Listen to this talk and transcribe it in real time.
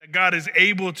God is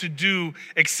able to do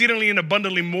exceedingly and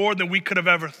abundantly more than we could have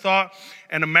ever thought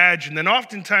and imagined. And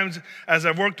oftentimes, as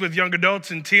I've worked with young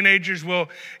adults and teenagers, we'll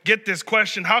get this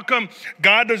question: how come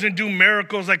God doesn't do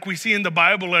miracles like we see in the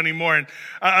Bible anymore? And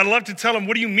I love to tell them,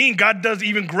 what do you mean? God does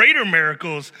even greater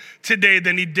miracles today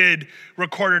than he did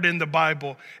recorded in the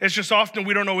Bible. It's just often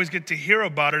we don't always get to hear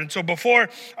about it. And so before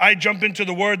I jump into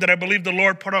the word that I believe the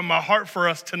Lord put on my heart for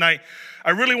us tonight, I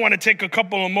really want to take a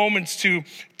couple of moments to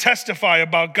testify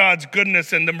about God's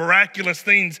goodness and the miraculous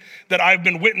things that I've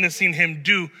been witnessing him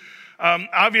do.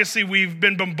 Obviously, we've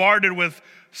been bombarded with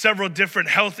several different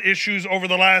health issues over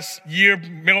the last year,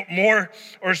 more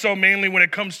or so, mainly when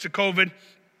it comes to COVID.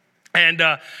 And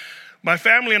my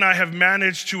family and I have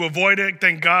managed to avoid it,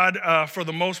 thank God, for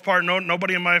the most part.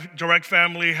 Nobody in my direct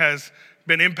family has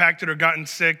been impacted or gotten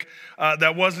sick.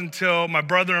 That wasn't until my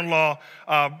brother-in-law,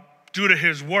 due to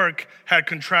his work, had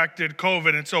contracted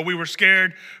COVID. And so we were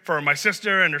scared for my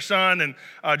sister and her son, and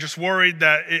just worried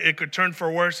that it could turn for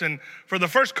worse. And for the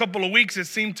first couple of weeks, it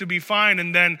seemed to be fine.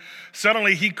 And then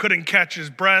suddenly he couldn't catch his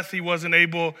breath. He wasn't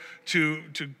able to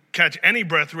catch any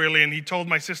breath, really. And he told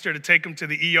my sister to take him to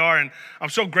the ER. And I'm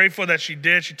so grateful that she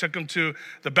did. She took him to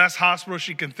the best hospital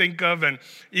she can think of. And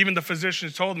even the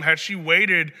physicians told him, had she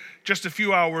waited just a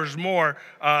few hours more,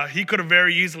 he could have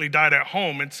very easily died at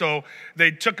home. And so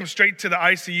they took him straight to the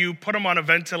ICU, put him on a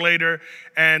ventilator.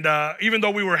 And even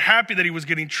though we were happy that he was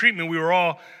getting treatment, we were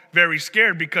all very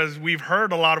scared because we've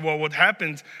heard a lot of what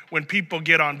happens when people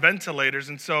get on ventilators.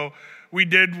 And so we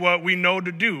did what we know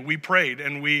to do. We prayed,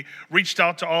 and we reached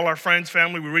out to all our friends,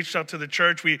 family. We reached out to the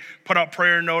church. We put out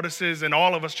prayer notices, and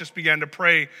all of us just began to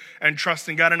pray and trust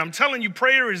in God. And I'm telling you,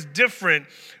 prayer is different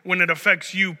when it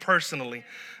affects you personally.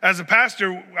 As a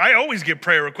pastor, I always get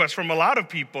prayer requests from a lot of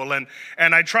people, and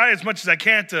I try as much as I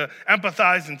can to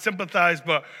empathize and sympathize,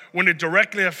 but when it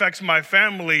directly affects my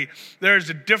family, there's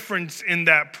a difference in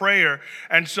that prayer.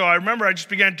 And so I remember I just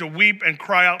began to weep and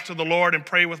cry out to the Lord and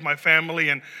pray with my family.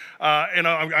 And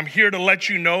I'm here to let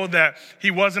you know that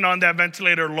he wasn't on that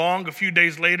ventilator long. A few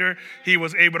days later, he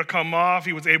was able to come off.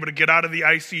 He was able to get out of the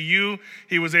ICU.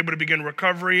 He was able to begin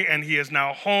recovery, and he is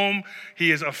now home.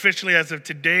 He is officially, as of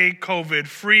today,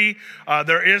 COVID-free.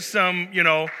 There is some,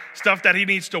 stuff that he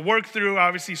needs to work through,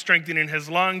 obviously strengthening his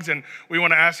lungs, and we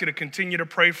want to ask you to continue to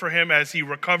pray for him as he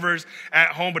recovers at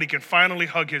home, but he can finally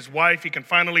hug his wife. He can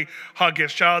finally hug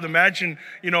his child. Imagine,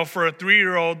 for a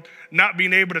 3-year-old not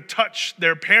being able to touch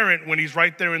their parent when he's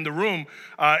right there in the room.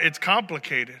 It's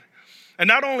complicated. And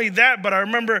not only that, but I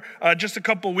remember just a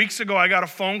couple weeks ago, I got a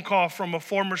phone call from a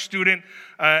former student,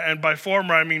 and by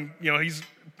former, I mean, he's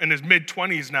in his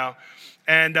mid-20s now.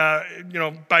 And,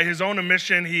 by his own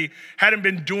admission, he hadn't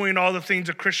been doing all the things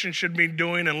a Christian should be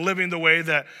doing and living the way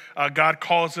that God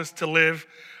calls us to live.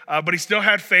 But he still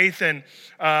had faith, and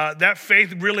that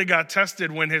faith really got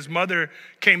tested when his mother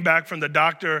came back from the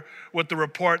doctor with the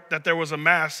report that there was a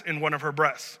mass in one of her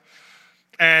breasts.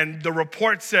 And the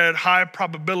report said high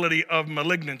probability of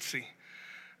malignancy.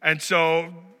 And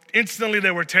so instantly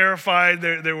they were terrified,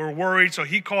 they were worried, so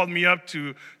he called me up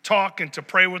to talk and to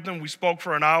pray with them. We spoke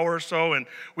for an hour or so, and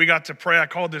we got to pray. I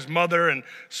called his mother and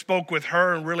spoke with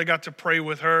her and really got to pray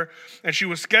with her. And she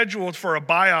was scheduled for a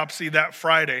biopsy that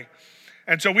Friday.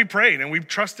 And so we prayed and we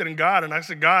trusted in God. And I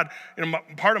said, God,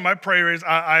 part of my prayer is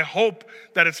I hope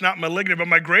that it's not malignant, but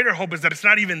my greater hope is that it's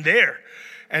not even there.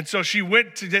 And so she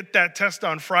went to get that test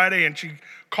on Friday, and she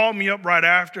called me up right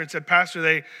after and said, Pastor,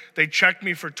 they checked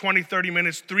me for 20, 30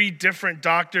 minutes, 3 different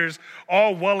doctors,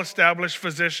 all well-established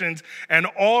physicians, and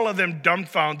all of them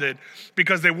dumbfounded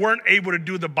because they weren't able to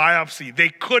do the biopsy. They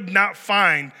could not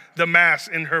find the mass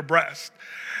in her breast.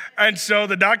 And so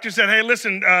the doctor said, hey,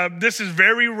 listen, this is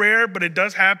very rare, but it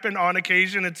does happen on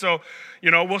occasion. And so,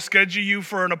 we'll schedule you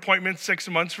for an appointment 6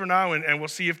 months from now, and we'll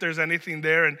see if there's anything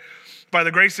there. And by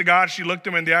the grace of God, she looked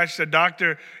him in the eye. She said,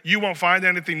 Doctor, you won't find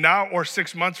anything now or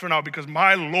 6 months from now because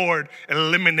my Lord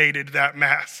eliminated that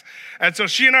mass. And so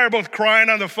she and I are both crying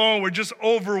on the phone. We're just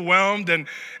overwhelmed. And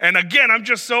again, I'm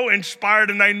just so inspired.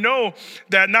 And I know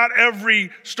that not every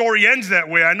story ends that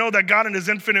way. I know that God in his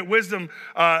infinite wisdom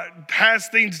has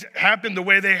things happen the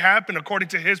way they happen according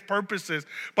to his purposes.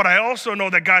 But I also know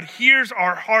that God hears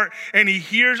our heart and he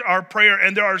hears our prayer.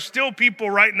 And there are still people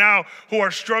right now who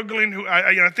are struggling. Who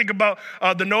I think about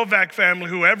the Novak family,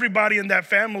 who everybody in that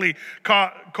family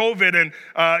caught COVID.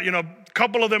 And,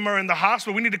 couple of them are in the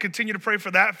hospital. We need to continue to pray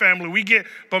for that family. We get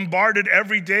bombarded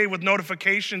every day with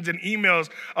notifications and emails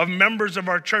of members of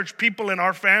our church, people in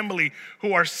our family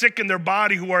who are sick in their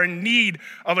body, who are in need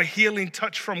of a healing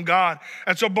touch from God.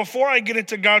 And so before I get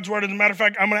into God's word, as a matter of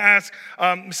fact, I'm going to ask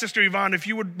Sister Yvonne, if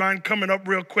you would mind coming up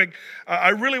real quick. I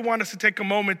really want us to take a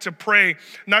moment to pray,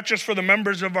 not just for the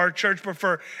members of our church, but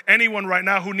for anyone right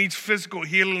now who needs physical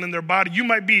healing in their body. You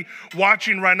might be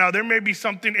watching right now. There may be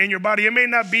something in your body. It may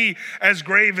not be as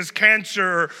grave as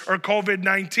cancer or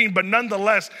COVID-19, but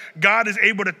nonetheless, God is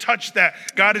able to touch that.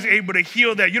 God is able to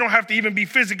heal that. You don't have to even be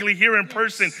physically here in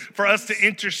person for us to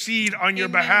intercede on your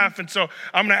behalf. And so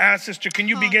I'm going to ask, Sister, can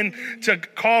you begin to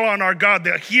call on our God,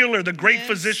 the healer, the great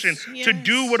physician, to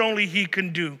do what only he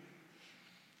can do?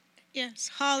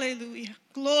 Yes, hallelujah.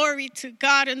 Glory to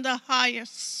God in the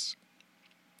highest.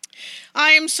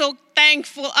 I am so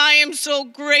thankful. I am so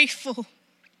grateful.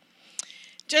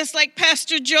 Just like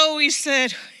Pastor Joey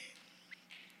said,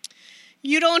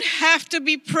 you don't have to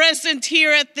be present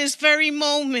here at this very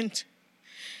moment,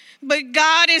 but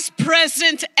God is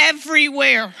present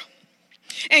everywhere.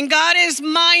 And God is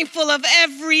mindful of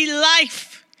every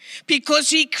life because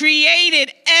he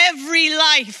created every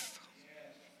life.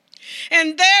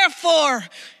 And therefore,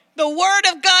 the word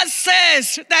of God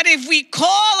says that if we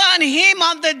call on him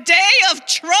on the day of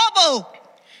trouble,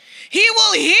 he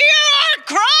will hear our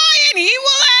cry and he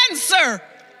will answer.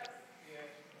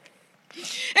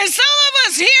 And some of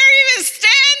us here, even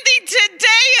standing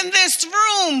today in this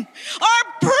room, are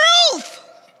proof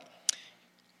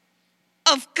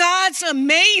of God's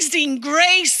amazing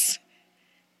grace,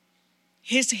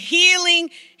 his healing,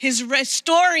 his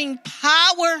restoring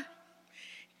power.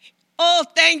 Oh,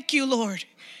 thank you, Lord.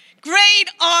 Great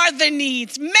are the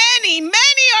needs. Many, many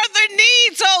are the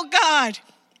needs, oh God,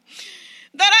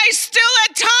 that I still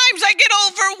at times I get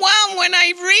overwhelmed when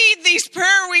I read these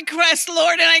prayer requests,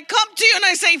 Lord, and I come to you and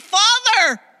I say,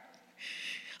 Father,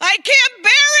 I can't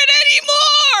bear it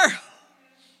anymore.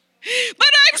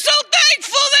 But I'm so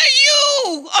thankful that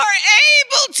you are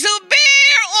able to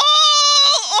bear all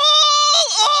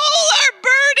our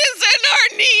burdens and our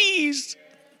needs.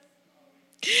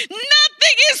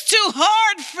 Nothing is too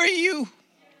hard for you.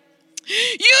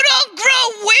 You don't grow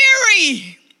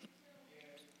weary.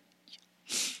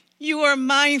 You are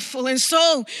mindful. And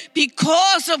so,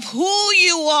 because of who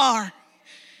you are,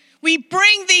 we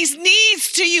bring these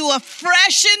needs to you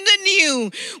afresh and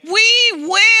anew. We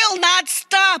will not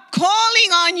stop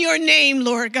calling on your name,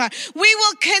 Lord God. We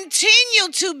will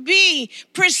continue to be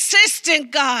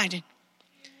persistent, God.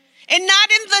 And not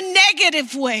in the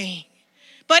negative way,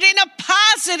 but in a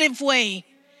positive way,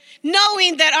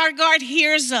 knowing that our God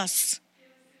hears us.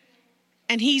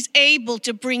 And he's able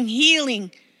to bring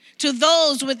healing to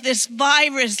those with this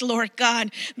virus, Lord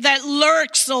God, that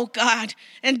lurks, oh God,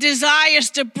 and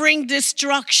desires to bring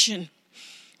destruction.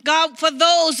 God, for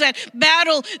those that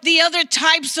battle the other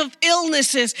types of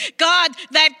illnesses, God,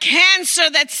 that cancer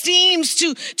that seems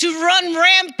to run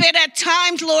rampant at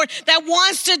times, Lord, that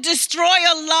wants to destroy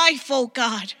a life, oh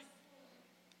God.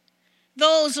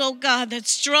 Those, oh God, that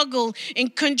struggle in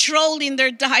controlling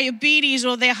their diabetes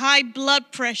or their high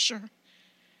blood pressure,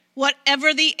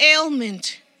 whatever the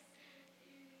ailment,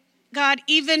 God,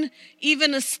 even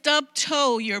a stubbed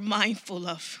toe you're mindful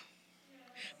of,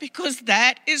 because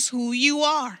that is who you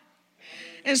are.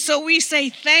 And so we say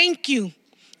thank you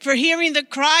for hearing the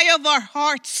cry of our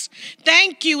hearts.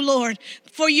 Thank you, Lord,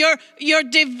 for your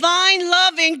divine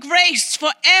love and grace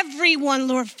for everyone,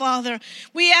 Lord Father.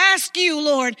 We ask you,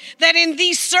 Lord, that in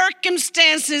these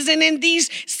circumstances and in these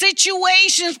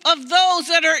situations of those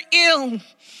that are ill,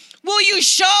 will you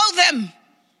show them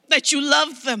that you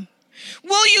love them?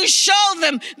 Will you show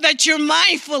them that you're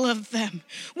mindful of them?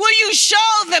 Will you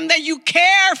show them that you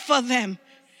care for them?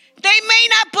 They may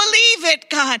not believe it,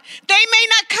 God. They may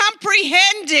not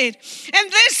comprehend it.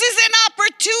 And this is an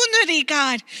opportunity,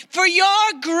 God, for your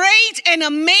great and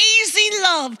amazing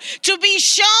love to be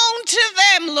shown to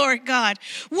them, Lord God.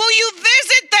 Will you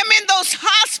visit them in those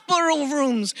hospital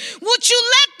rooms? Would you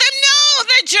let them know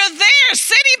that you're there,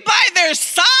 sitting by their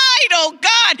side, oh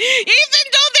God, even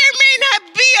though there may not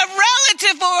be a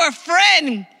relative or a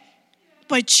friend,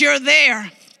 but you're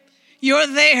there. You're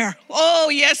there. Oh,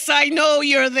 yes, I know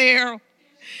you're there.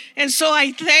 And so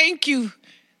I thank you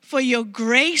for your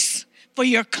grace, for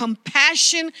your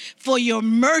compassion, for your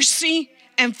mercy,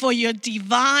 and for your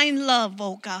divine love,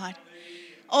 oh God.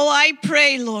 Oh, I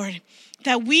pray, Lord,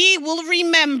 that we will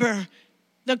remember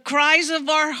the cries of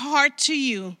our heart to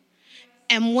you.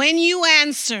 And when you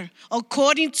answer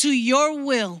according to your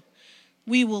will,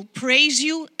 we will praise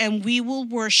you and we will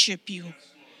worship you.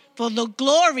 For the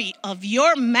glory of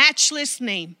your matchless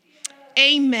name.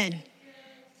 Amen.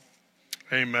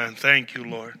 Amen. Thank you,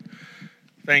 Lord.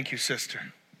 Thank you, sister.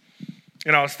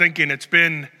 You know, I was thinking it's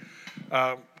been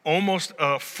almost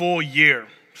a full year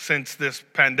since this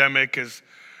pandemic has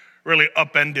really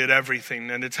upended everything,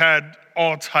 and it's had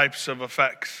all types of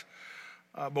effects.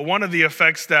 But one of the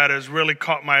effects that has really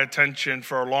caught my attention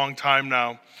for a long time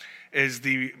now is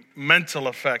the mental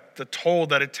effect, the toll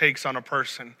that it takes on a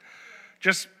person.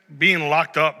 Just being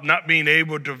locked up, not being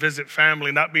able to visit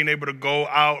family, not being able to go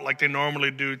out like they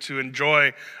normally do to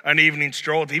enjoy an evening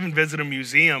stroll, to even visit a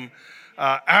museum.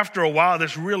 After a while,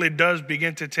 this really does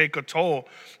begin to take a toll.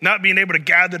 Not being able to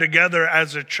gather together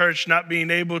as a church, not being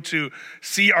able to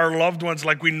see our loved ones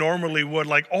like we normally would,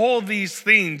 like all these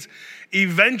things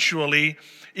eventually,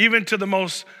 even to the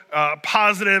most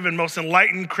positive and most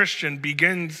enlightened Christian,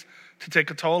 begins to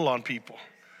take a toll on people.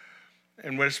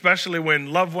 And especially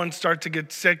when loved ones start to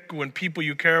get sick, when people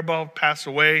you care about pass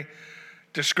away,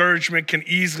 discouragement can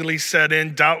easily set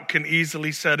in, doubt can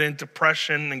easily set in,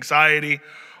 depression, anxiety,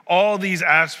 all these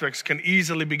aspects can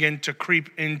easily begin to creep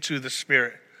into the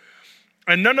spirit.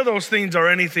 And none of those things are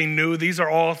anything new. These are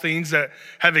all things that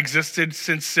have existed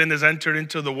since sin has entered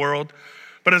into the world.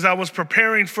 But as I was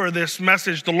preparing for this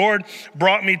message, the Lord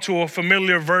brought me to a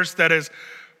familiar verse that has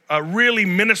really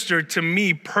ministered to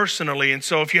me personally. And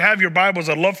so if you have your Bibles,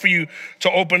 I'd love for you to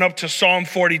open up to Psalm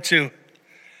 42.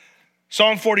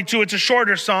 Psalm 42, it's a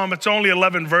shorter psalm. It's only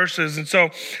 11 verses. And so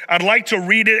I'd like to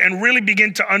read it and really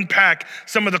begin to unpack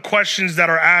some of the questions that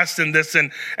are asked in this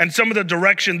and some of the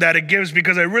direction that it gives,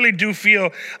 because I really do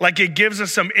feel like it gives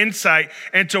us some insight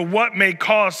into what may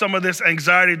cause some of this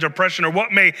anxiety, depression, or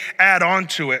what may add on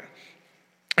to it.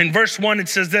 In verse 1, it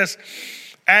says this: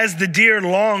 "As the deer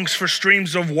longs for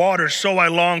streams of water, so I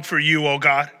long for you, O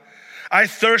God. I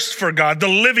thirst for God, the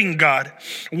living God.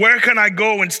 Where can I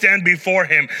go and stand before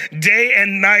him? Day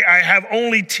and night I have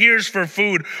only tears for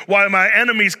food, while my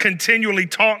enemies continually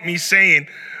taunt me, saying,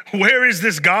 'Where is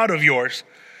this God of yours?'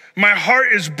 My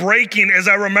heart is breaking as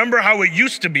I remember how it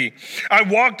used to be. I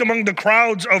walked among the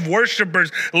crowds of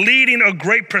worshipers, leading a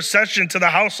great procession to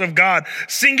the house of God,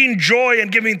 singing joy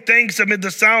and giving thanks amid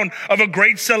the sound of a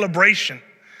great celebration.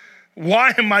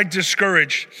 Why am I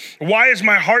discouraged? Why is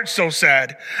my heart so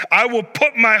sad? I will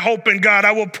put my hope in God.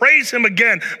 I will praise him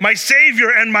again, my Savior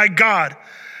and my God.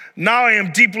 Now I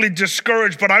am deeply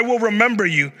discouraged, but I will remember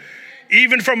you.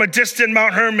 Even from a distant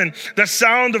Mount Hermon, the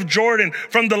sound of Jordan,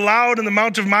 from the loud in the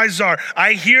Mount of Mizar,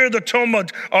 I hear the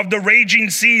tumult of the raging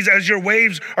seas as your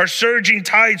waves are surging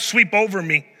tides sweep over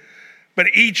me. But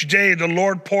each day the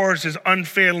Lord pours his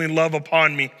unfailing love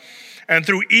upon me. And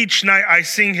through each night I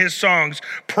sing his songs,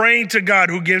 praying to God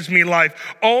who gives me life.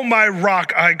 Oh, my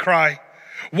rock, I cry.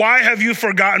 Why have you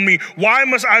forgotten me? Why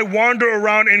must I wander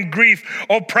around in grief,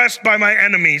 oppressed by my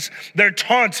enemies? Their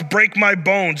taunts break my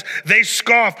bones. They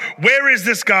scoff, where is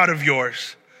this God of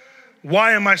yours?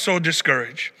 Why am I so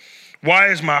discouraged? Why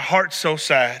is my heart so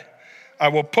sad? I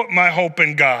will put my hope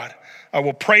in God. I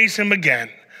will praise him again,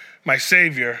 my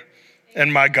Savior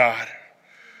and my God."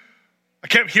 I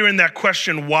kept hearing that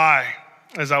question, why,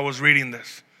 as I was reading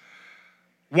this.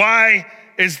 Why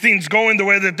is things going the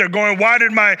way that they're going? Why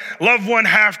did my loved one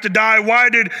have to die? Why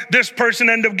did this person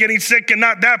end up getting sick and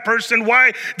not that person?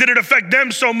 Why did it affect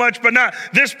them so much but not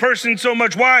this person so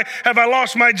much? Why have I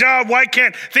lost my job? Why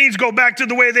can't things go back to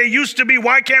the way they used to be?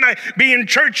 Why can't I be in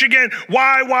church again?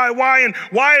 Why? And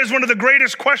why is one of the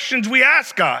greatest questions we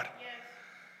ask God.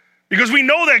 Because we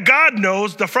know that God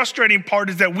knows. The frustrating part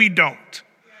is that we don't.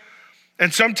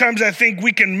 And sometimes I think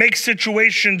we can make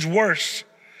situations worse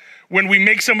when we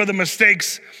make some of the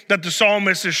mistakes that the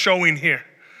psalmist is showing here.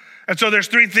 And so there's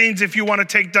three things if you want to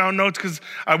take down notes, because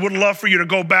I would love for you to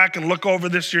go back and look over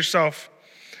this yourself.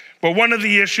 But one of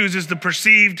the issues is the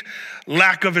perceived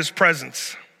lack of his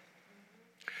presence.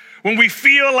 When we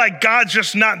feel like God's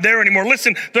just not there anymore.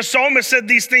 Listen, the psalmist said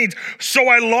these things, so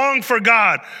I long for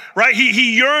God, right?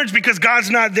 He yearns because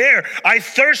God's not there. I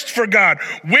thirst for God.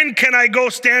 When can I go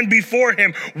stand before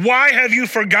him? Why have you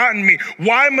forgotten me?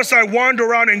 Why must I wander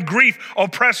around in grief,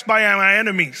 oppressed by my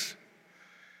enemies?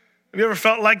 Have you ever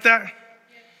felt like that?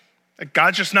 Like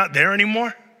God's just not there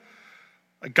anymore?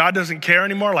 Like God doesn't care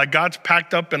anymore? Like God's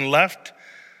packed up and left?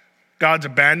 God's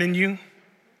abandoned you?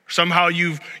 Somehow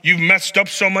you've messed up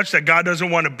so much that God doesn't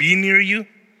want to be near you.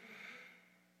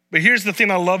 But here's the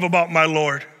thing I love about my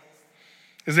Lord,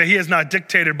 is that he is not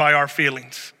dictated by our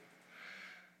feelings.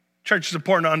 Church, it's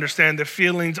important to understand that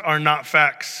feelings are not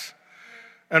facts.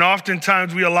 And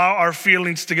oftentimes we allow our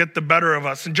feelings to get the better of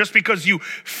us. And just because you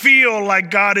feel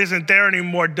like God isn't there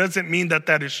anymore doesn't mean that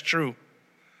that is true.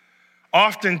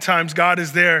 Oftentimes God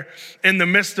is there in the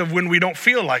midst of when we don't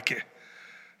feel like it,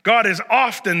 God is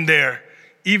often there,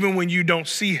 even when you don't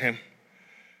see him.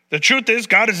 The truth is,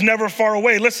 God is never far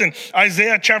away. Listen,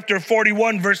 Isaiah chapter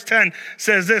 41, verse 10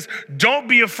 says this, don't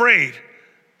be afraid,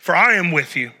 for I am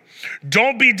with you.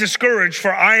 Don't be discouraged,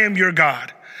 for I am your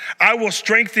God. I will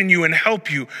strengthen you and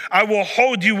help you. I will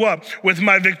hold you up with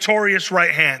my victorious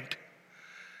right hand.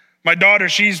 My daughter,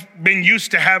 she's been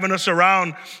used to having us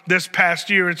around this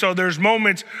past year. And so there's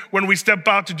moments when we step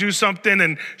out to do something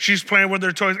and she's playing with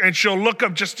her toys and she'll look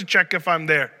up just to check if I'm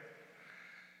there.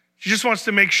 She just wants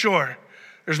to make sure.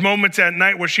 There's moments at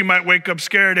night where she might wake up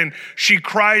scared and she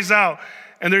cries out.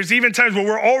 And there's even times where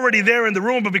we're already there in the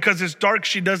room, but because it's dark,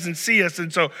 she doesn't see us.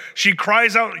 And so she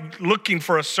cries out looking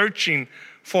for us, searching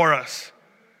for us.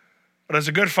 But as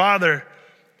a good father,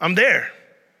 I'm there.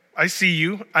 I see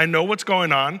you. I know what's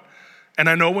going on. And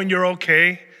I know when you're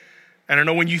okay, and I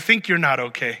know when you think you're not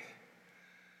okay.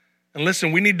 And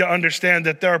listen, we need to understand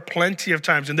that there are plenty of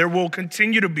times, and there will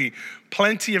continue to be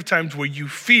plenty of times where you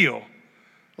feel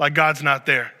like God's not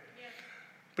there.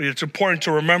 But it's important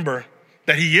to remember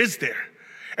that he is there.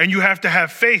 And you have to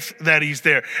have faith that he's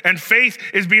there. And faith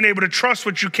is being able to trust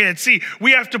what you can't see.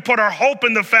 We have to put our hope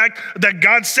in the fact that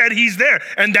God said he's there,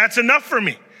 and that's enough for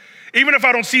me. Even if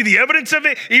I don't see the evidence of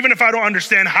it, even if I don't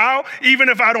understand how, even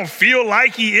if I don't feel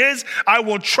like he is, I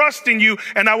will trust in you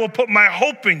and I will put my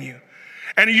hope in you.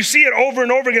 And you see it over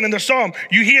and over again in the Psalm.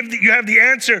 You have the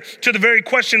answer to the very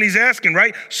question he's asking,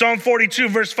 right? Psalm 42,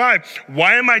 verse 5.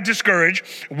 Why am I discouraged?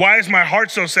 Why is my heart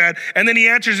so sad? And then he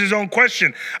answers his own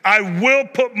question. I will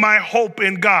put my hope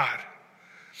in God.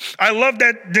 I love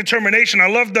that determination. I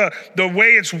love the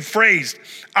way it's phrased.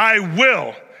 I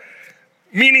will.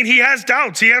 Meaning he has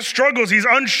doubts, he has struggles, he's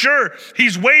unsure,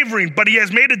 he's wavering, but he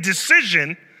has made a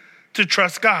decision to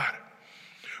trust God.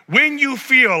 When you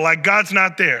feel like God's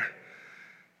not there,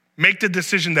 make the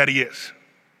decision that he is.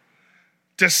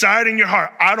 Decide in your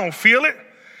heart, I don't feel it,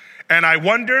 and I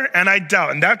wonder, and I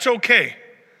doubt, and that's okay.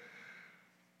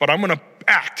 But I'm gonna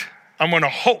act, I'm gonna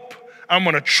hope, I'm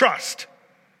gonna trust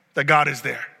that God is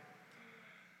there.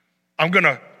 I'm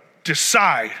gonna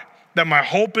decide that my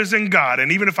hope is in God.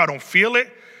 And even if I don't feel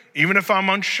it, even if I'm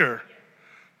unsure,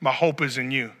 my hope is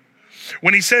in you.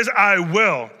 When he says, I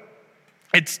will,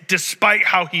 it's despite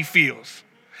how he feels.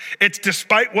 It's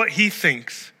despite what he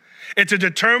thinks. It's a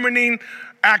determining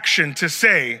action to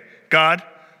say, God,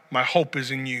 my hope is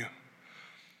in you.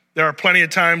 There are plenty of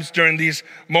times during these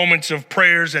moments of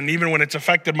prayers, and even when it's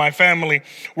affected my family,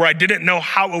 where I didn't know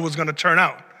how it was going to turn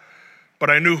out, but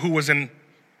I knew who was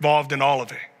involved in all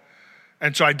of it.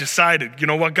 And so I decided, you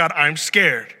know what, God, I'm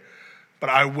scared,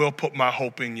 but I will put my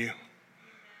hope in you.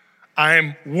 I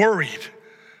am worried,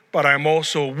 but I'm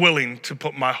also willing to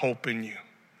put my hope in you.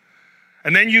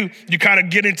 And then you kind of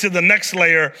get into the next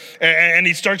layer, and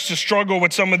he starts to struggle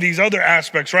with some of these other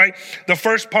aspects, right? The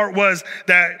first part was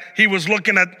that he was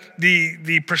looking at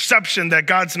the perception that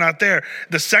God's not there.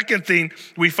 The second thing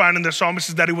we find in the psalmist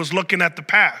is that he was looking at the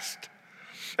past.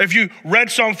 If you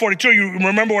read Psalm 42, you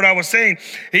remember what I was saying.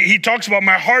 He talks about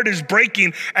my heart is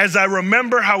breaking as I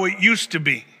remember how it used to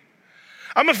be.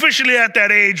 I'm officially at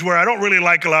that age where I don't really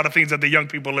like a lot of things that the young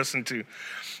people listen to.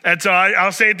 And so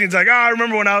I'll say things like, I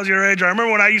remember when I was your age, or I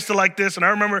remember when I used to like this, and I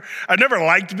remember I never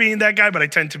liked being that guy, but I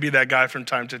tend to be that guy from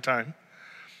time to time.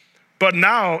 But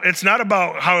now it's not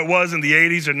about how it was in the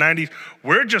 80s or 90s.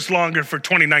 We're just longing for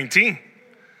 2019.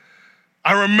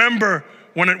 I remember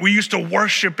when we used to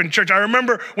worship in church. I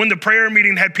remember when the prayer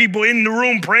meeting had people in the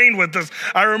room praying with us.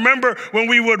 I remember when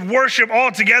we would worship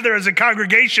all together as a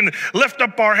congregation, lift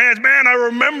up our hands. Man, I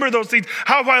remember those things.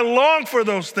 How have I longed for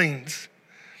those things?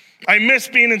 I miss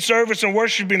being in service and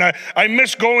worshiping. I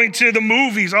miss going to the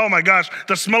movies. Oh my gosh,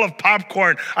 the smell of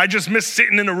popcorn. I just miss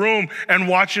sitting in a room and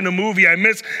watching a movie. I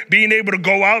miss being able to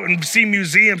go out and see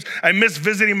museums. I miss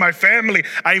visiting my family.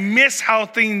 I miss how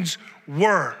things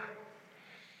were.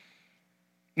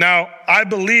 Now, I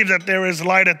believe that there is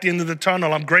light at the end of the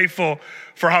tunnel. I'm grateful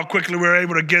for how quickly we were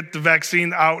able to get the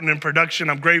vaccine out and in production.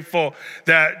 I'm grateful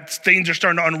that things are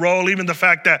starting to unroll. Even the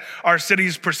fact that our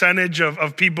city's percentage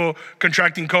of people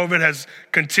contracting COVID has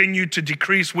continued to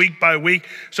decrease week by week.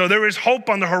 So there is hope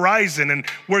on the horizon, and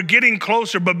we're getting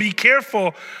closer. But be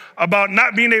careful about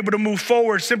not being able to move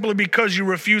forward simply because you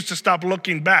refuse to stop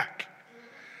looking back.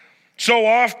 So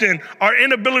often, our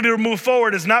inability to move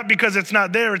forward is not because it's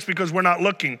not there, it's because we're not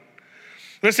looking.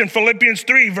 Listen, Philippians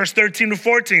 3, verse 13 to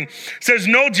 14 says,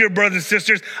 no, dear brothers and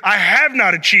sisters, I have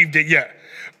not achieved it yet,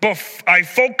 but I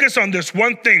focus on this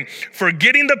one thing,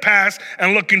 forgetting the past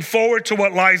and looking forward to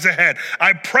what lies ahead.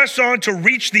 I press on to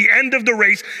reach the end of the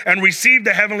race and receive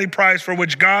the heavenly prize for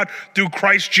which God, through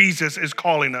Christ Jesus, is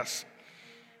calling us.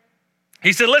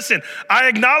 He said, listen, I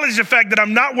acknowledge the fact that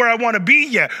I'm not where I want to be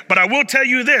yet, but I will tell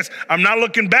you this, I'm not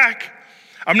looking back.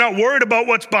 I'm not worried about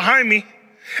what's behind me.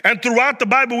 And throughout the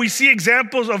Bible, we see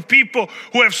examples of people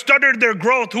who have stuttered their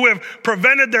growth, who have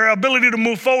prevented their ability to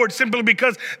move forward simply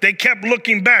because they kept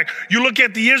looking back. You look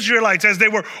at the Israelites as they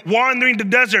were wandering the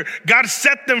desert. God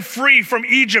set them free from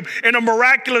Egypt in a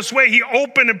miraculous way. He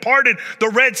opened and parted the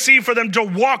Red Sea for them to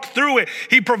walk through it.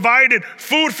 He provided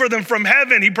food for them from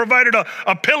heaven. He provided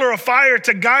a pillar of fire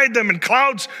to guide them and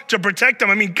clouds to protect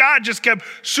them. I mean, God just kept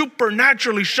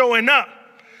supernaturally showing up.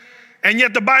 And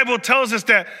yet the Bible tells us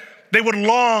that they would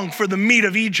long for the meat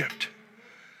of Egypt.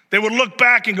 They would look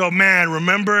back and go, man,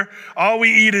 remember, all we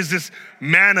eat is this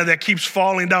manna that keeps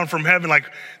falling down from heaven. Like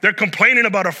they're complaining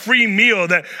about a free meal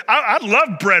that I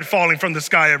love bread falling from the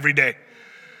sky every day.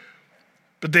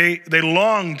 But they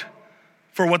longed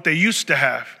for what they used to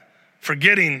have,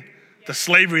 forgetting the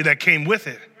slavery that came with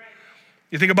it.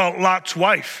 You think about Lot's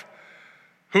wife,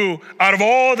 who out of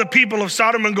all the people of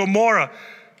Sodom and Gomorrah,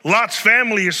 Lot's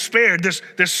family is spared.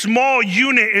 This small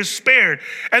unit is spared.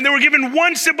 And they were given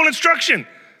one simple instruction.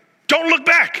 Don't look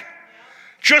back.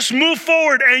 Just move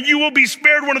forward and you will be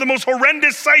spared one of the most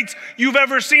horrendous sights you've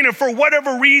ever seen. And for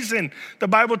whatever reason, the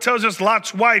Bible tells us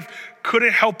Lot's wife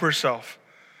couldn't help herself.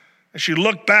 And she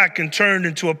looked back and turned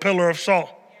into a pillar of salt.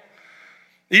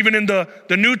 Even in the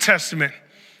New Testament,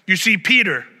 you see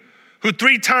Peter, who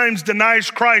 3 times denies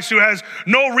Christ, who has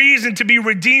no reason to be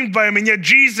redeemed by him. And yet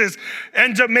Jesus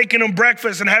ends up making him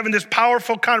breakfast and having this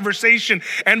powerful conversation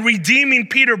and redeeming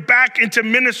Peter back into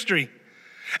ministry.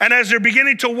 And as they're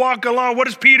beginning to walk along, what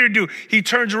does Peter do? He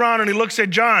turns around and he looks at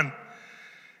John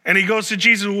and he goes to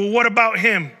Jesus, well, what about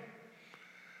him?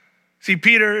 See,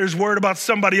 Peter is worried about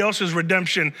somebody else's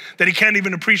redemption, that he can't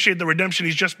even appreciate the redemption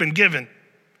he's just been given.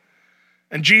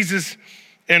 And Jesus,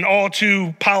 in all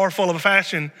too powerful of a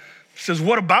fashion, says,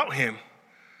 what about him?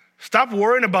 Stop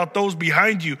worrying about those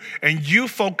behind you and you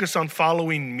focus on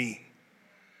following me.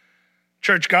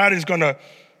 Church, God is going to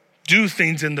do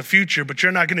things in the future, but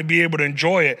you're not going to be able to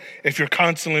enjoy it if you're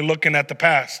constantly looking at the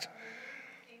past.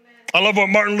 Amen. I love what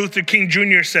Martin Luther King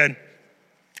Jr. said.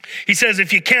 He says,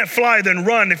 if you can't fly, then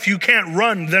run. If you can't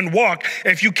run, then walk.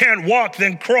 If you can't walk,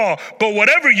 then crawl. But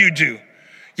whatever you do,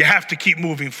 you have to keep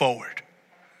moving forward.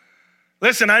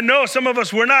 Listen, I know some of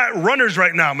us, we're not runners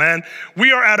right now, man.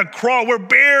 We are at a crawl. We're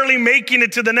barely making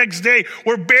it to the next day.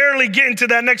 We're barely getting to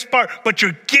that next part, but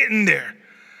you're getting there.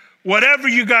 Whatever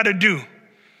you got to do,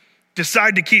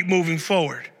 decide to keep moving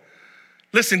forward.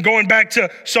 Listen, going back to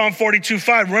Psalm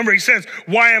 42:5, remember he says,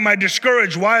 why am I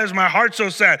discouraged? Why is my heart so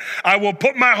sad? I will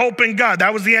put my hope in God.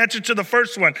 That was the answer to the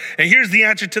first one. And here's the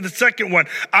answer to the second one.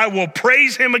 I will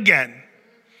praise him again.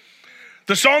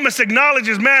 The psalmist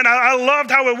acknowledges, man, I loved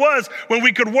how it was when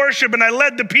we could worship and I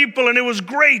led the people and it was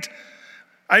great.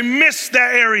 I missed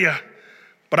that area,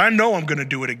 but I know I'm going to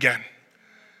do it again.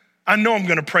 I know I'm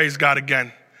going to praise God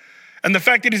again. And the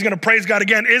fact that he's going to praise God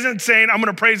again isn't saying I'm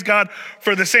going to praise God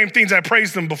for the same things I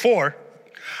praised him before.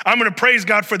 I'm going to praise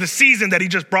God for the season that he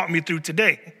just brought me through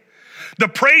today. The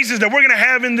praises that we're going to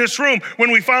have in this room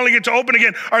when we finally get to open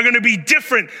again are going to be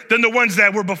different than the ones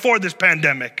that were before this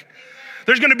pandemic.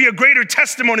 There's going to be a greater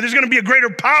testimony. There's going to be a greater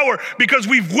power because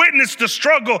we've witnessed the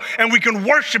struggle and we can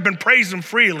worship and praise him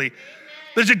freely.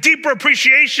 There's a deeper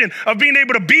appreciation of being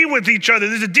able to be with each other.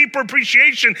 There's a deeper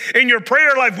appreciation in your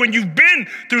prayer life when you've been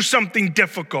through something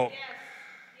difficult.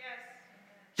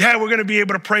 Yeah, we're going to be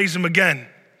able to praise him again.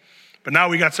 But now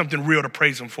we got something real to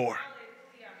praise him for.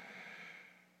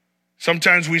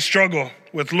 Sometimes we struggle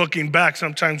with looking back.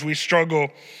 Sometimes we struggle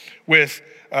with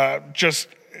just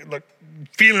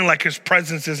feeling like his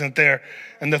presence isn't there.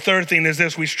 And the third thing is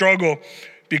this: we struggle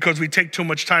because we take too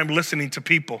much time listening to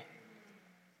people.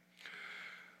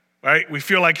 Right? We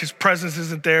feel like his presence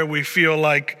isn't there. We feel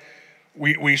like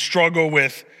we struggle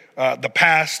with the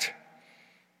past.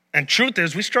 And truth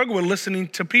is, we struggle with listening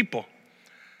to people.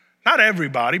 Not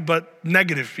everybody, but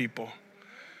negative people.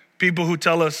 People who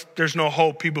tell us there's no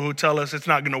hope. People who tell us it's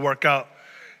not going to work out.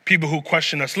 People who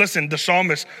question us. Listen, the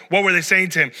psalmist, what were they saying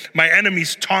to him? My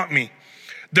enemies taunt me.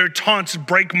 Their taunts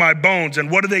break my bones.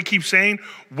 And what do they keep saying?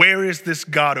 Where is this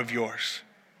God of yours?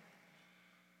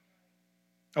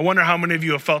 I wonder how many of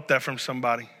you have felt that from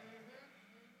somebody.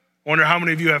 I wonder how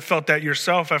many of you have felt that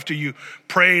yourself after you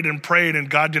prayed and prayed and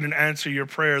God didn't answer your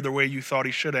prayer the way you thought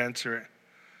he should answer it.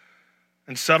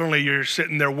 And suddenly you're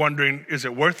sitting there wondering, is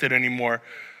it worth it anymore?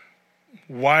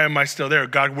 Why am I still there?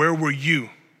 God, where were you?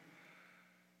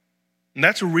 And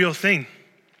that's a real thing.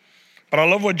 But I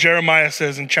love what Jeremiah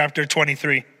says in chapter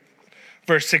 23,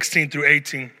 verse 16 through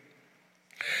 18. It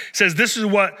says, this is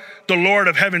what the Lord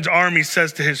of heaven's army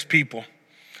says to his people.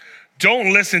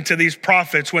 Don't listen to these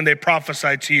prophets when they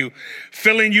prophesy to you,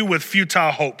 filling you with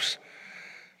futile hopes.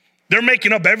 They're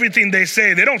making up everything they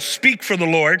say. They don't speak for the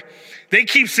Lord. They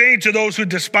keep saying to those who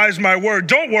despise my word,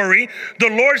 don't worry, the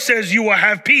Lord says you will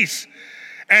have peace.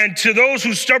 And to those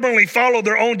who stubbornly follow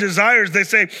their own desires, they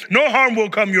say, no harm will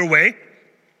come your way.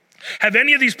 Have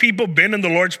any of these people been in the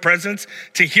Lord's presence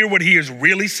to hear what he is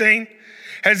really saying?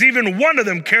 Has even one of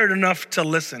them cared enough to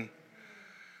listen?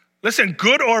 Listen,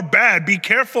 good or bad, be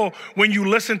careful when you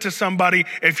listen to somebody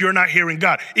if you're not hearing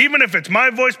God. Even if it's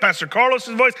my voice, Pastor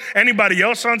Carlos's voice, anybody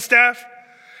else on staff.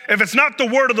 If it's not the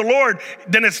word of the Lord,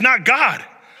 then it's not God.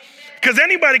 Because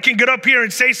anybody can get up here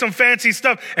and say some fancy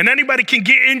stuff, and anybody can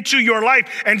get into your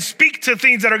life and speak to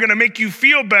things that are going to make you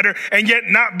feel better and yet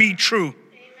not be true. Amen.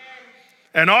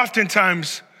 And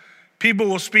oftentimes, people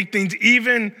will speak things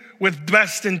even with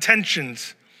best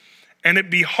intentions, and it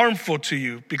be harmful to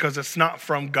you because it's not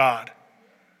from God.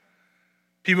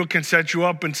 People can set you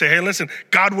up and say, hey, listen,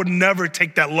 God would never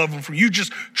take that love from you. You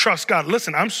just trust God.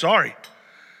 Listen, I'm sorry.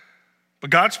 But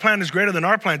God's plan is greater than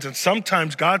our plans. And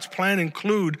sometimes God's plan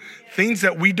include things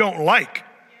that we don't like.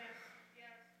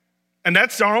 And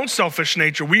that's our own selfish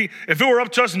nature. If it were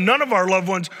up to us, none of our loved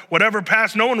ones would ever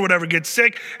pass. No one would ever get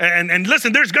sick. And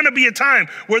listen, there's going to be a time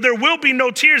where there will be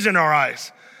no tears in our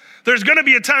eyes. There's going to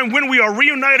be a time when we are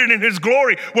reunited in his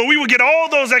glory, where we will get all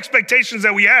those expectations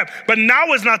that we have. But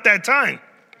now is not that time.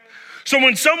 So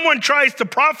when someone tries to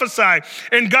prophesy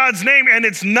in God's name and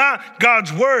it's not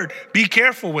God's word, be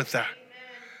careful with that.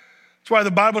 That's why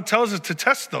the Bible tells us to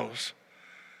test those.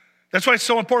 That's why it's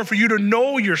so important for you to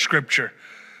know your scripture,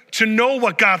 to know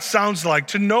what God sounds like,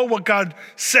 to know what God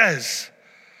says.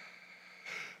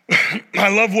 I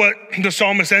love what the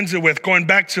psalmist ends it with, going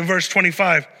back to verse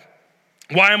 25.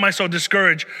 Why am I so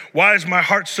discouraged? Why is my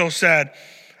heart so sad?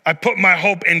 I put my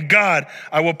hope in God.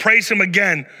 I will praise him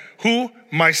again. Who?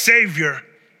 My Savior,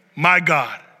 my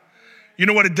God. You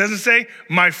know what it doesn't say?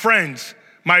 My friends,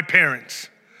 my parents,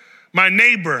 my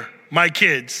neighbor, my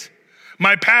kids,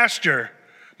 my pastor,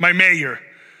 my mayor,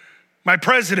 my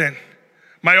president,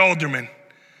 my alderman.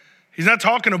 He's not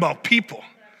talking about people.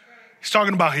 He's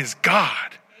talking about his God.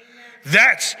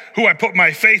 That's who I put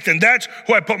my faith in. That's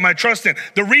who I put my trust in.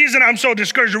 The reason I'm so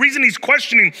discouraged, the reason he's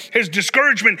questioning his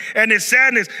discouragement and his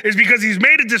sadness is because he's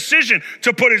made a decision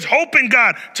to put his hope in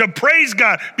God, to praise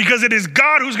God, because it is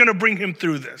God who's going to bring him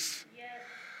through this.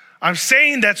 I'm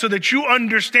saying that so that you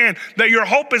understand that your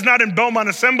hope is not in Belmont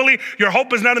Assembly. Your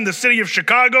hope is not in the city of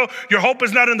Chicago. Your hope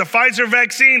is not in the Pfizer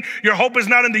vaccine. Your hope is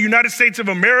not in the United States of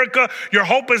America. Your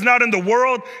hope is not in the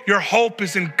world. Your hope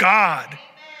is in God.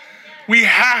 We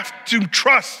have to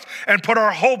trust and put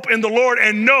our hope in the Lord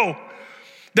and know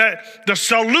that the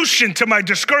solution to my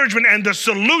discouragement and the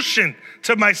solution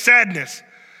to my sadness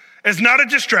is not a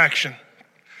distraction.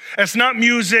 It's not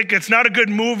music. It's not a good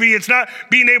movie. It's not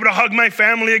being able to hug my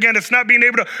family again. It's not being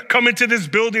able to come into this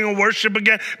building and worship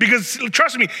again. Because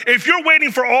trust me, if you're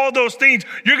waiting for all those things,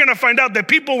 you're going to find out that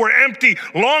people were empty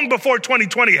long before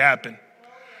 2020 happened.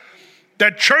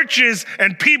 That churches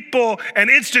and people and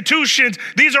institutions,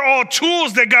 these are all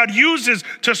tools that God uses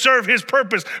to serve his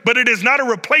purpose, but it is not a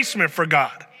replacement for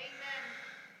God.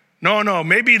 No,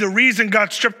 maybe the reason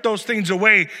God stripped those things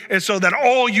away is so that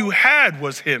all you had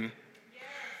was him.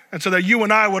 And so that you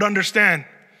and I would understand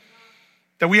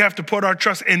that we have to put our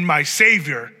trust in my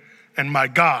Savior and my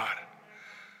God,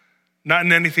 not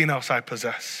in anything else I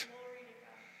possess.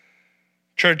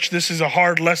 Church, this is a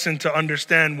hard lesson to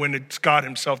understand when it's God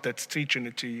himself that's teaching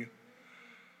it to you.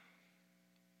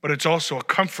 But it's also a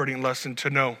comforting lesson to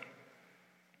know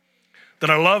that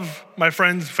I love my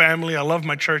friends, family, I love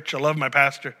my church, I love my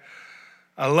pastor.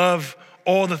 I love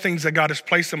all the things that God has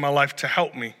placed in my life to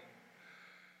help me.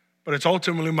 But it's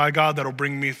ultimately my God that'll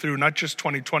bring me through, not just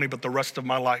 2020, but the rest of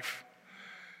my life.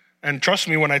 And trust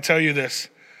me when I tell you this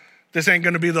ain't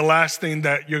gonna be the last thing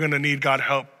that you're gonna need God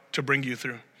help to bring you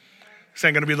through. This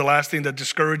ain't gonna be the last thing that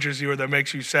discourages you or that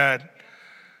makes you sad.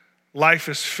 Life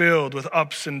is filled with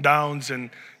ups and downs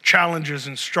and challenges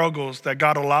and struggles that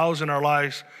God allows in our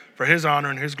lives for his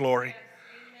honor and his glory.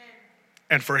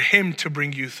 And for him to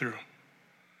bring you through.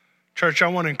 Church, I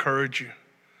wanna encourage you.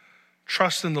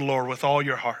 Trust in the Lord with all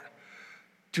your heart.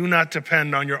 Do not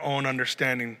depend on your own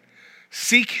understanding.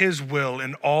 Seek his will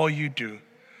in all you do,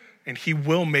 and he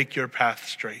will make your path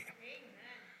straight.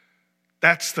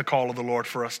 That's the call of the Lord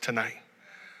for us tonight.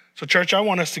 So church, I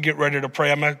want us to get ready to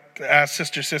pray. I'm going to ask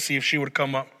Sister Sissy if she would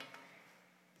come up.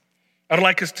 I'd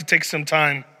like us to take some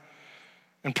time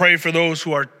and pray for those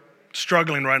who are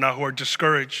struggling right now, who are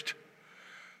discouraged,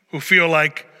 who feel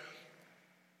like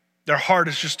their heart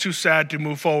is just too sad to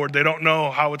move forward. They don't know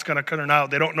how it's going to turn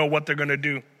out. They don't know what they're going to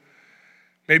do.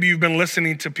 Maybe you've been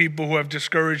listening to people who have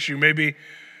discouraged you. Maybe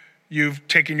you've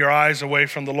taken your eyes away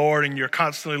from the Lord and you're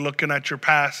constantly looking at your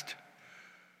past.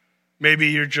 Maybe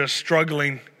you're just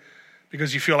struggling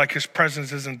because you feel like his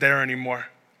presence isn't there anymore.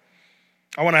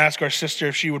 I want to ask our sister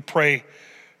if she would pray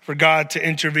for God to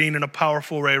intervene in a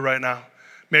powerful way right now.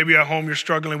 Maybe at home you're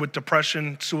struggling with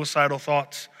depression, suicidal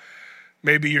thoughts.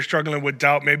 Maybe you're struggling with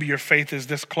doubt. Maybe your faith is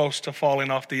this close to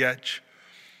falling off the edge.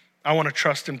 I want to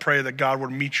trust and pray that God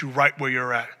would meet you right where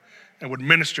you're at and would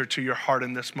minister to your heart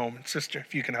in this moment. Sister,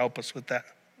 if you can help us with that.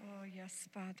 Oh, yes,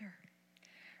 Father.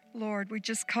 Lord, we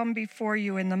just come before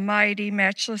you in the mighty,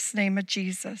 matchless name of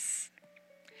Jesus.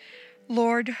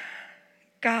 Lord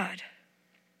God,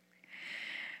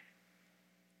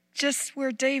 just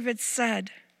where David said,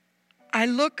 I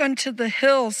look unto the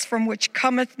hills from which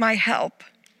cometh my help,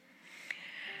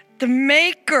 the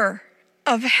maker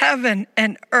of heaven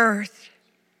and earth.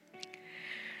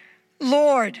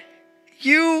 Lord,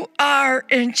 you are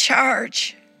in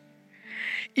charge.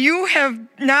 You have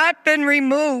not been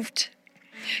removed.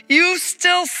 You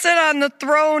still sit on the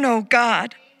throne, oh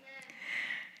God.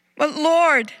 But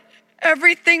Lord,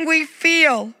 everything we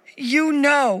feel, you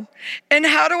know. And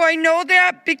how do I know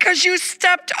that? Because you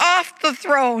stepped off the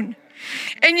throne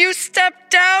and you stepped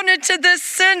down into this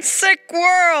sin-sick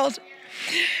world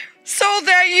so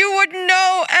that you would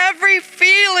know every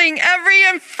feeling, every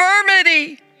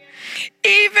infirmity.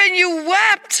 Even you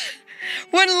wept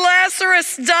when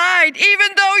Lazarus died, even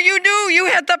though you knew you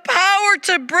had the power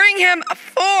to bring him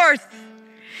forth.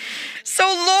 So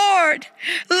Lord,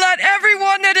 let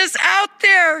everyone that is out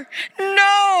there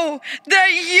know that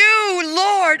you,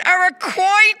 Lord, are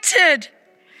acquainted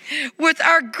with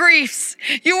our griefs.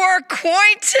 You are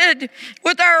acquainted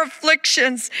with our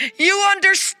afflictions. You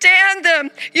understand them.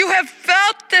 You have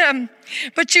felt them.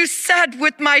 But you said,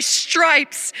 with my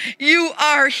stripes, you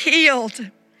are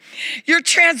healed. Your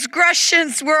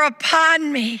transgressions were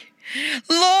upon me.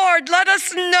 Lord, let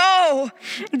us know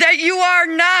that you are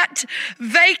not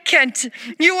vacant.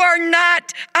 You are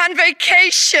not on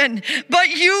vacation, but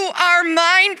you are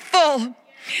mindful.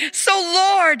 So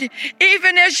Lord,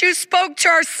 even as you spoke to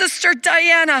our sister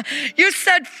Diana, you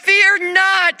said, fear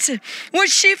not. When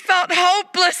she felt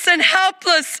hopeless and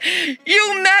helpless,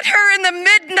 you met her in the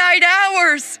midnight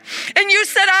hours. And you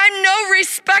said, I'm no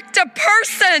respect of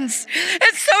persons.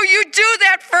 And so you do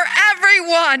that for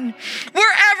everyone.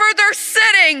 Wherever they're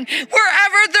sitting,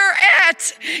 wherever they're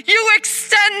at, you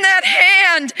extend that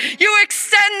hand. You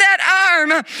extend that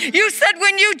arm. You said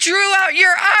when you drew out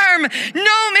your arm,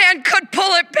 no man could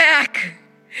pull it back.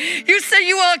 You say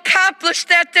you will accomplish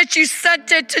that you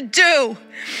sent it to do.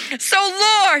 So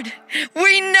Lord,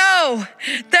 we know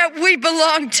that we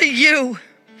belong to you.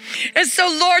 And so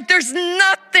Lord, there's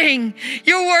nothing,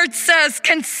 your word says,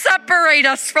 can separate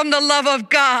us from the love of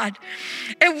God.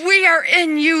 And we are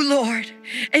in you, Lord,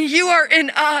 and you are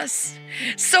in us.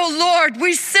 So Lord,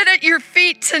 we sit at your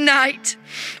feet tonight.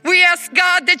 We ask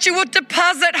God that you would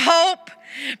deposit hope,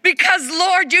 because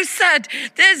Lord, you said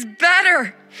there's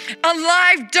better a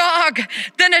live dog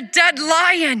than a dead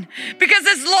lion. Because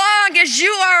as long as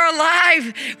you are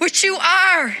alive, which you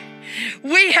are,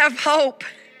 we have hope.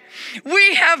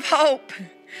 We have hope.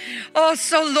 Oh,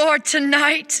 so Lord,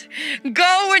 tonight,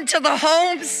 go into the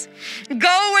homes,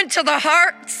 go into the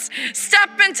hearts,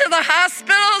 step into the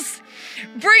hospitals,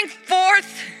 bring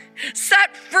forth,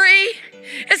 set free.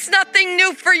 It's nothing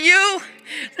new for you,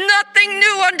 nothing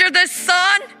new under the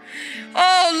sun.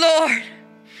 Oh, Lord,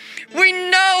 we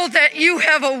know that you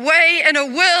have a way and a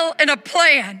will and a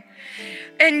plan,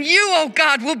 and you, oh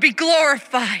God, will be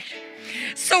glorified.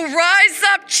 So rise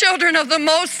up, children of the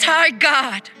Most High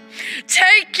God.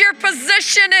 Take your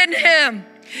position in him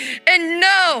and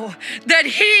know that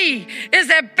he is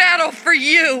at battle for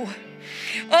you.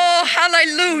 Oh,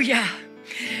 hallelujah.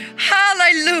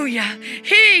 Hallelujah.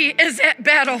 He is at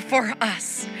battle for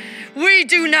us. We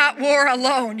do not war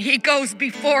alone. He goes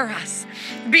before us,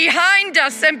 behind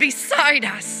us, and beside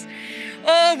us.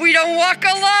 Oh, we don't walk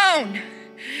alone.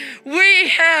 We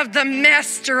have the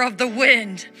master of the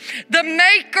wind, the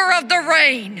maker of the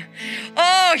rain.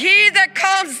 Oh, he that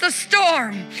calms the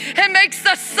storm and makes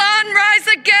the sun rise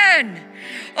again.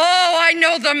 Oh, I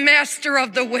know the master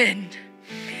of the wind.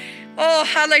 Oh,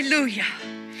 hallelujah.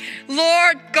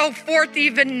 Lord, go forth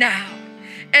even now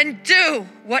and do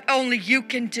what only you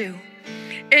can do.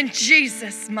 In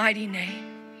Jesus' mighty name.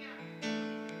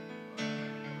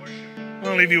 I'm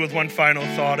going to leave you with one final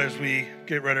thought as we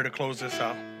get ready to close this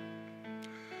out.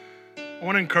 I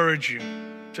want to encourage you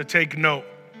to take note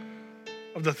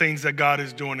of the things that God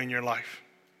is doing in your life.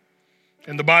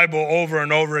 In the Bible, over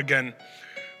and over again,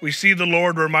 we see the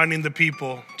Lord reminding the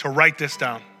people to write this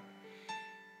down.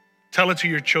 Tell it to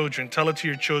your children. Tell it to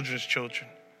your children's children.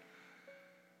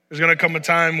 There's going to come a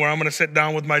time where I'm going to sit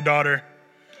down with my daughter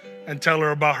and tell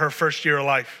her about her first year of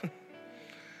life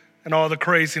and all the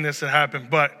craziness that happened.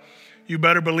 But you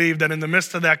better believe that in the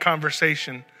midst of that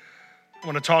conversation, I'm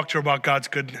going to talk to her about God's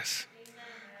goodness.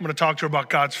 I'm going to talk to her about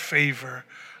God's favor.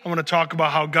 I'm going to talk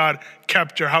about how God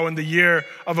kept her, how in the year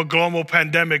of a global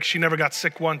pandemic, she never got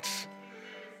sick once.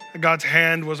 That God's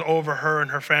hand was over her and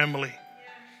her family.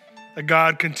 That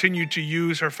God continued to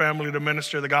use her family to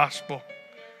minister the gospel.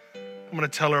 I'm going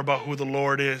to tell her about who the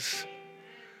Lord is.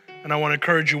 And I want to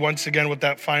encourage you once again with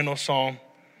that final Psalm,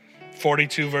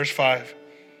 42 verse 5.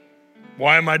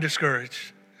 Why am I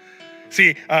discouraged?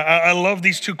 See, I love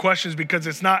these two questions because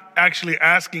it's not actually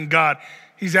asking God.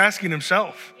 He's asking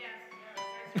himself.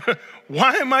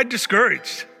 Why am I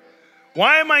discouraged?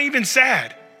 Why am I even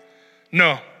sad?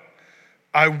 No,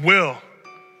 I will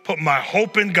put my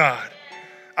hope in God.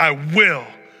 I will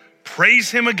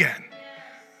praise him again,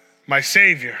 my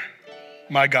Savior,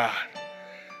 my God.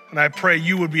 And I pray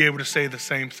you would be able to say the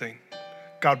same thing.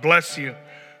 God bless you.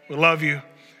 We love you.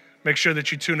 Make sure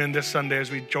that you tune in this Sunday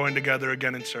as we join together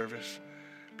again in service.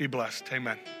 Be blessed.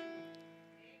 Amen.